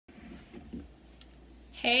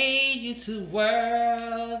Hey YouTube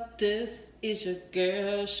world, this is your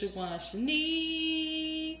girl Shawan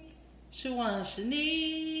Shenek. Shawan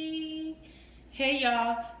Shenek. Hey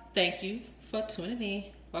y'all, thank you for tuning in.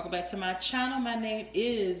 Welcome back to my channel. My name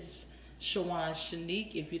is Shawan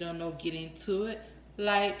Shenek. If you don't know, get into it.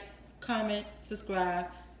 Like, comment, subscribe,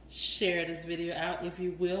 share this video out if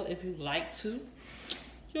you will, if you like to.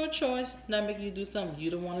 Your choice. Not making you do something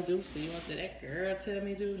you don't want to do. So you want to say that girl tell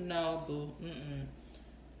me to do? No, boo.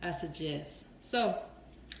 I suggest. So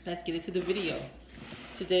let's get into the video.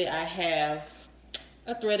 Today I have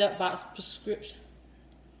a Thredup box prescription.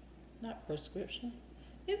 Not prescription.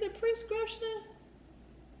 Is it prescription?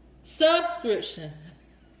 Subscription.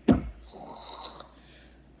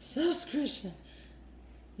 Subscription.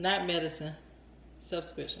 Not medicine.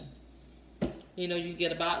 Subscription. You know, you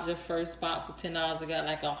get about your first box for $10. I got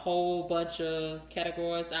like a whole bunch of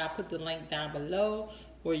categories. I'll put the link down below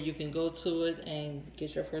where you can go to it and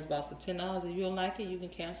get your first box for $10. If you don't like it, you can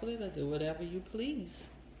cancel it or do whatever you please.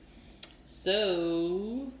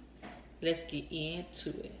 So let's get into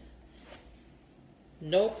it.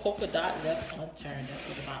 No polka dot left unturned. That's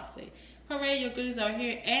what the box say. Hooray, your goodies are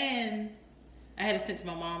here. And I had it sent to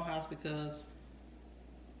my mom's house because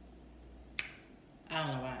I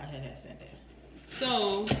don't know why I had it sent there.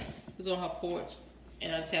 So it was on her porch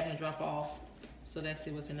and I just happened to drop off. So let's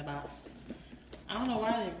see what's in the box. I don't know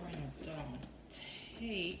why they bring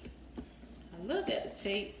tape. I looked at the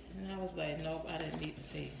tape and I was like, nope, I didn't need the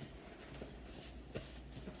tape.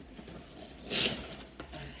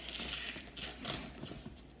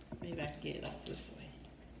 Maybe I can get it off this way.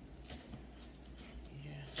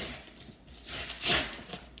 Yeah.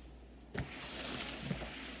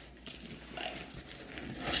 Just like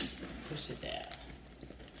push it down.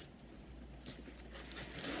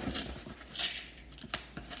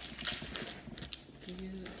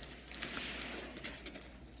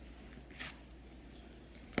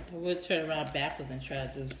 I would turn around backwards and try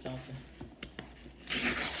to do something.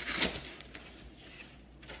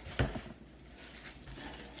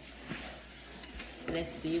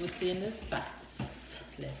 Let's see what's in this box.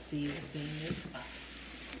 Let's see what's in this box.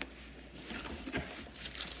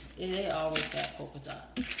 And they always got polka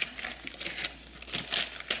dots.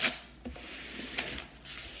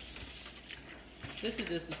 This is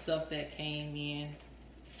just the stuff that came in.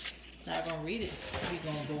 Not gonna read it.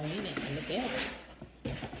 We're gonna go in and look at it.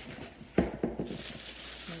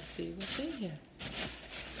 Let's see what's in here.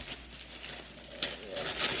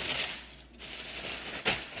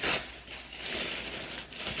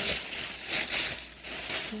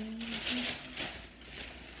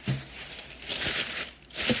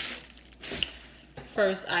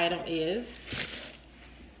 First item is,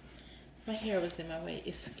 my hair was in my way.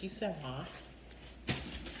 Excusez-moi.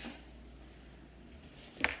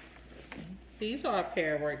 These are a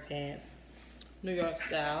pair of work pants. New York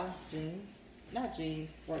style jeans. Not jeans,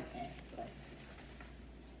 work pants. Like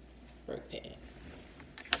work pants.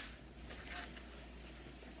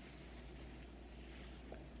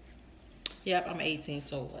 Yep, I'm 18,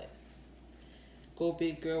 so what? Go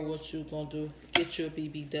big girl, what you gonna do? Get you a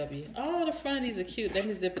BBW. Oh, the front of these are cute. Let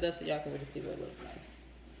me zip it up so y'all can really see what it looks like.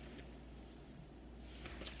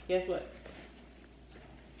 Guess what?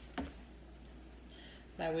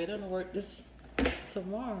 Might wait on to work this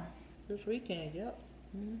tomorrow. This weekend, yep.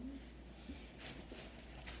 And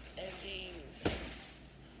these.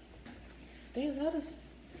 They let us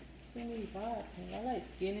see me buy. I like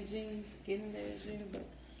skinny jeans, skinny jeans, but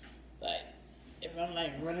like if I'm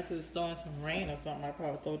like running to the store in some rain or something, I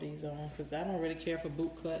probably throw these on because I don't really care for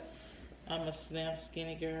boot cut. I'm a slim,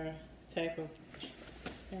 skinny girl type of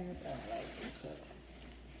pants. I don't like boot cut.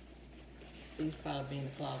 These probably be in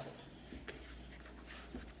the closet.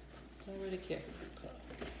 Don't really care for boot cut.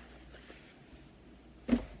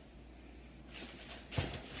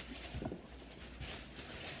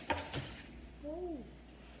 Oh,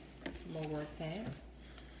 more work pants,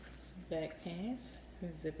 some back pants.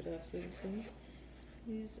 Let me zip it up so you see.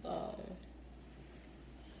 These are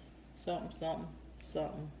something. I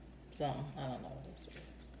don't know what this is.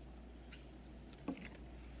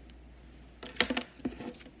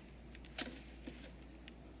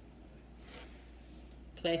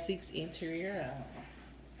 Classics interior. I don't know.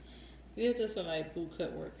 These are just like boot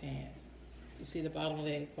cut work pants. You see the bottom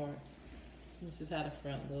leg part. This is how the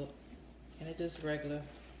front look. And it's just regular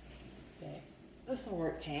back. That's some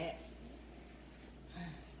work pants.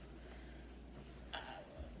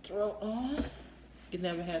 Throw on. You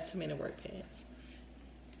never had too many work pants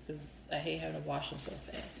because I hate having to wash them so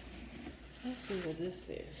fast. Let's see what this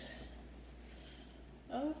is.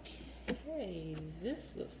 Okay,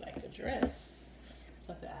 this looks like a dress.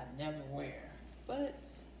 Something I never wear. But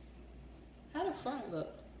how the front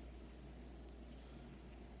look?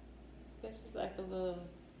 This is like a little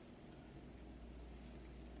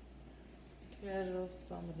casual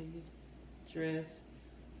somebody dress.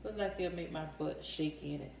 Look like it'll make my butt shake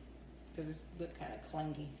in it because it's look kind of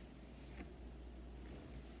clungy.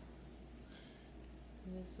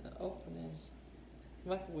 There's an opening.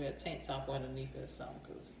 I can wear a tank top underneath it or something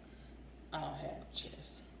because I don't have no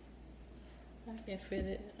chest. I can fit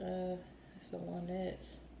it. It's the one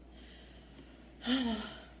that's, I don't know.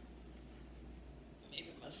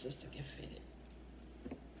 Maybe my sister can fit it.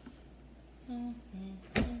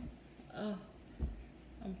 Oh,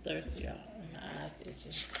 I'm thirsty, y'all. My eyes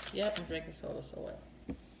itching. Yep, I'm drinking soda so well.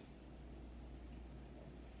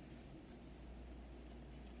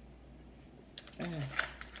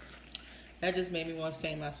 That just made me want to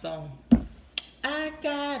sing my song. I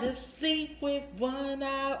gotta sleep with one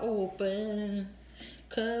eye open,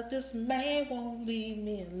 'cause this man won't leave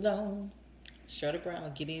me alone. Shirley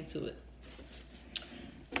Brown, get into it.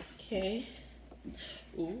 Okay.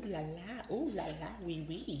 Ooh la la, wee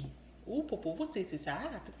wee. Ooh, popo, what's it?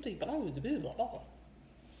 I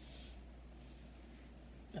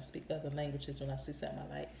speak other languages when I see something I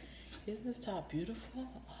like. Isn't this top beautiful?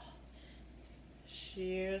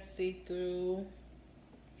 Sheer, see-through,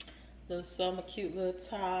 little summer cute little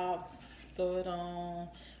top. Throw it on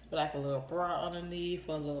with like a little bra underneath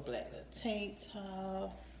or a little black little tank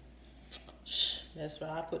top. That's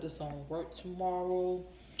right. I put this on work tomorrow.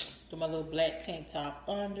 Do my little black tank top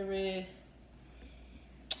under it.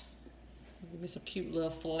 Give me some cute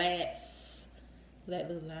little flats, like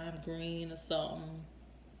little lime green or something.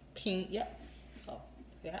 Pink, yep. Oh,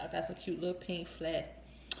 yeah, I got some cute little pink flats.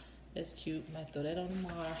 That's cute. Might throw that on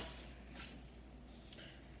tomorrow.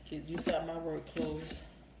 Get use out my work clothes.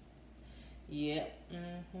 Yep.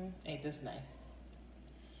 Ain't this nice?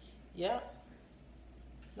 Yep.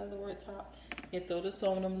 Another work top. And throw this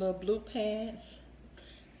on them little blue pants.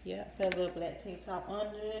 Yep. Got a little black tank top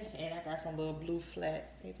under it, and I got some little blue flats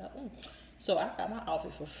tank top. So I got my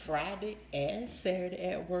outfit for Friday and Saturday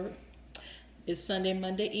at work. Is Sunday,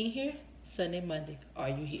 Monday in here? Sunday, Monday. Are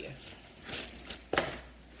you here?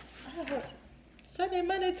 Sunday,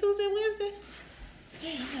 Monday, Tuesday, Wednesday.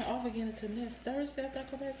 Hey, I'm not off again until next Thursday after I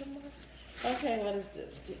go back tomorrow. Okay, what is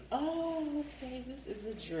this? Oh, okay, this is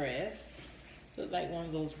a dress. Look like one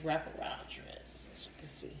of those wraparound dresses, as you can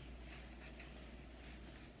see.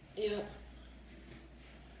 Yep.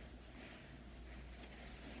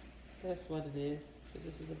 That's what it is. But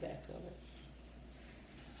this is the back of it.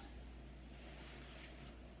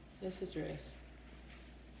 It's a dress.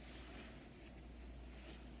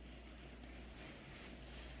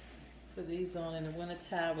 Put these on in the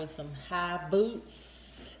wintertime with some high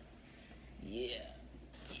boots. Yeah.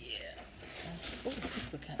 Oh,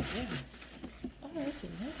 this look kind of heavy. Oh, it's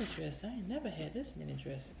another dress. I ain't never had this many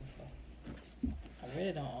dresses before. I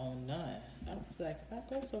really don't own none. I was like, if I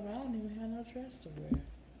go somewhere, I don't even have no dress to wear.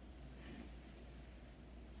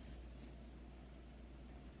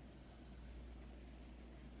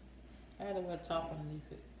 I had to wear a top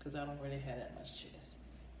underneath it because I don't really have that much chest.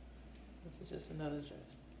 This is just another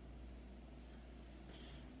dress.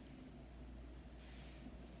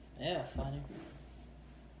 Yeah, funny.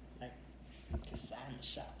 Like designer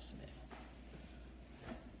shop smell.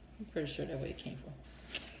 I'm pretty sure that's where it came from.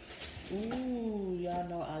 Ooh, y'all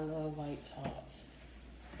know I love white tops.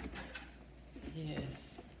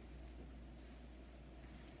 Yes.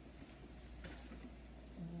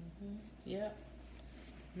 Yep.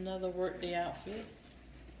 Another workday outfit.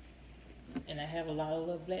 And I have a lot of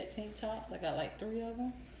little black tank tops. I got like 3 of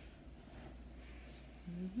them.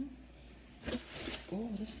 Oh,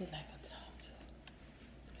 this looks like a top too.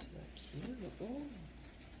 This looks cute. Oh.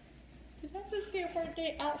 Did I just get a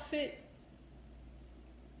birthday outfit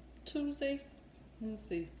Tuesday? Let's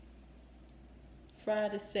see.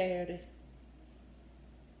 Friday, Saturday,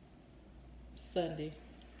 Sunday,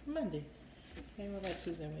 Monday. Maybe we're like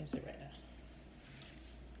Tuesday and Wednesday right now.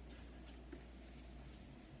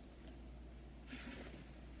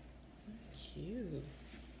 That's cute.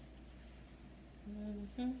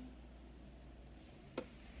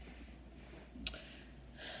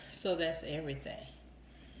 So that's everything.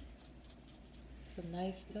 Some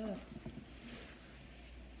nice stuff.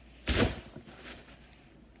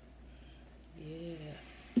 Yeah,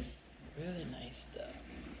 really nice stuff.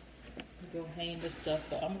 Go hang this stuff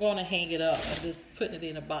up. I'm going to hang it up. I'm just putting it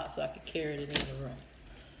in a box so I can carry it in the room.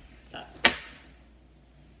 So.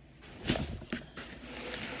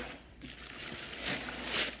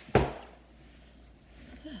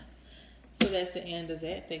 So that's the end of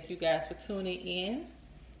that. Thank you guys for tuning in.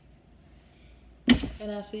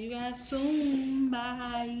 And I'll see you guys soon.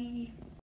 Bye.